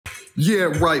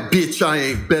Yeah, right, bitch, I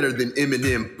ain't better than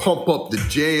Eminem. Pump up the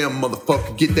jam,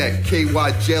 motherfucker. Get that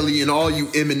KY jelly and all you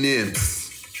M&Ms.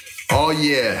 Oh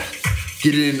yeah,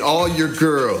 get it in all your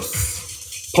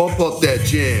girls. Pump up that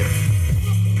jam.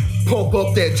 Pump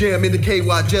up that jam in the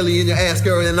KY jelly in your ass,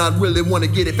 girl. And I really wanna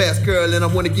get it fast, girl. And I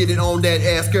wanna get it on that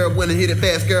ass, girl. Wanna hit it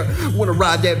fast, girl. Wanna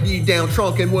ride that beat down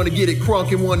trunk and wanna get it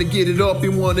crunk and wanna get it up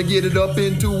and wanna get it up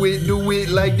into it. Do it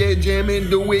like that jam and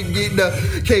do it. Get the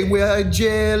KY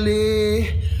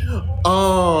jelly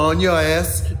on your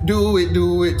ass. Do it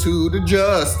to the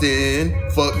Justin.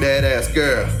 Fuck that ass,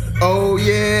 girl. Oh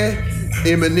yeah.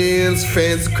 Eminem's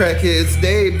fans, crackheads,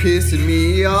 they pissing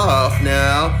me off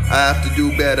now. I have to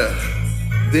do better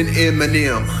than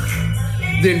Eminem.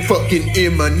 Then fucking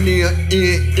Eminem.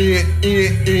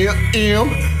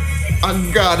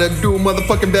 I gotta do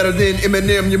motherfucking better than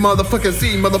Eminem. You motherfucking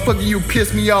see, motherfucker, you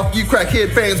piss me off. You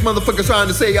crackhead fans, motherfucker, trying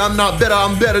to say I'm not better.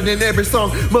 I'm better than every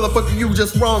song. Motherfucker, you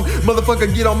just wrong.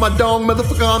 Motherfucker, get on my dong.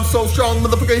 Motherfucker, I'm so strong.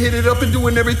 Motherfucker, hit it up and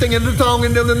doing everything in the song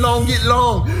and then the long get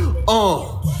long.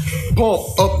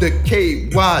 Pump up the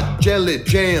KY jelly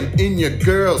jam in your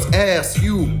girl's ass.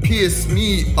 You piss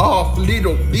me off,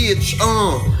 little bitch.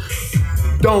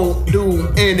 Don't do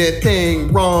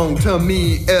anything wrong to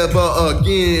me ever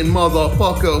again,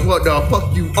 motherfucker. What the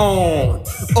fuck you on?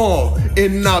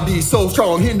 And I be so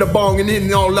strong, hitting the bong and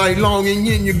hitting all night long and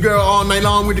hitting your girl all night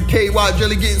long with the KY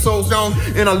jelly getting so strong.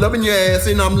 And I'm loving your ass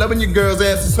and I'm loving your girl's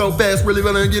ass so fast. Really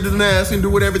wanna get an ass and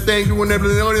doing everything on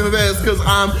the fast. Cause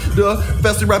I'm the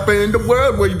fastest rapper in the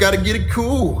world where you gotta get it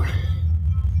cool.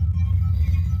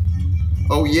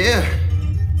 Oh yeah.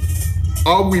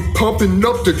 Are we pumping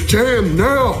up the jam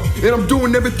now? And I'm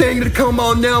doing everything to come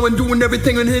on now and doing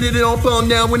everything and hit it off on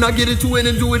now. When I get into it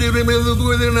and do it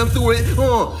and I'm through it.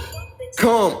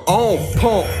 Come on,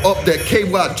 pump up that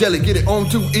KY jelly, get it on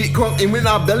to it, crunk, and when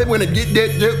I belly, when I get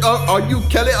that, are you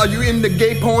Kelly? Are you in the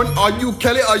gay porn? Are you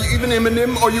Kelly? Are you even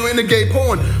Eminem? Are you in the gay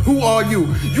porn? Who are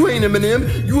you? You ain't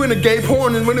Eminem. You in the gay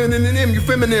porn, and when Eminem, you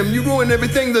feminine. You ruin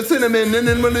everything that's cinnamon, and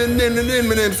then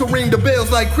Eminem. So ring the bells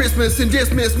like Christmas and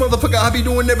dismiss, motherfucker. I be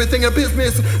doing everything I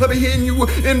business. I be hitting you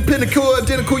in pinnacle,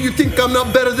 identical. You think I'm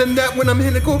not better than that when I'm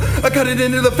pinnacle? I got it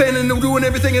into the fan and I'm doing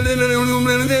everything, and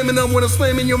I wanna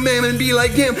slam in your man and be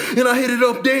like damn, and I hit it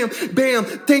up, damn, bam,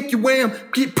 thank you, wham,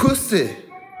 get pussy.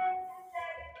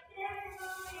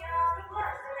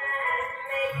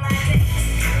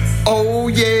 Oh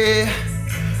yeah,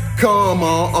 come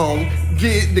on,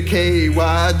 get the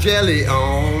KY jelly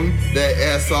on that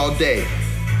ass all day.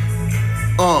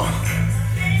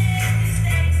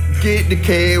 Get the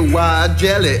KY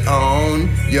jelly on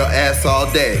your ass all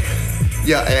day.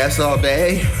 Your ass all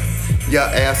day, your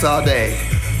ass all day.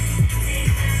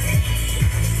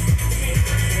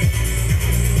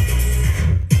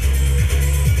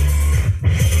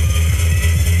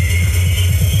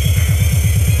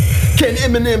 Can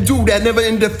Eminem do that? Never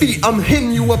in defeat. I'm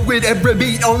hitting you up with every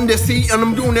beat on the seat, and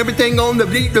I'm doing everything on the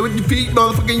beat with your feet.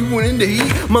 Motherfucker, you went in the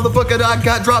heat. Motherfucker, I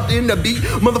got dropped in the beat.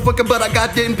 Motherfucker, but I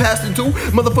got didn't pass it too.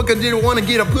 Motherfucker, didn't want to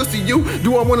get a pussy you.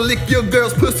 Do I want to lick your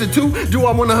girl's pussy too? Do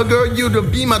I want her girl you to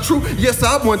be my true? Yes,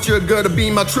 I want your girl to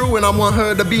be my true, and I want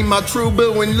her to be my true.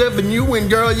 But when living you and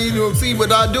girl, you don't see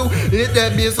what I do. Hit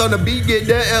that bitch on the beat, get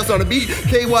that ass on the beat.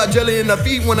 KY jelly in the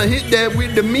feet when I hit that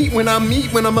with the meat. When I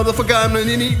meet, when a motherfucker I'm gonna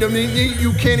eat them.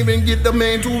 You can't even get the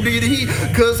man to do the heat.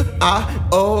 Cause I,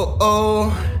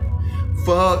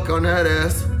 fuck on that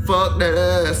ass. Fuck that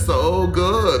ass so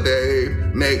good,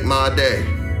 babe. Make my day.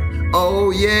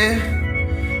 Oh yeah,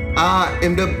 I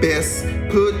am the best.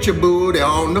 Put your booty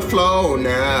on the floor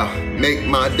now. Make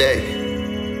my day.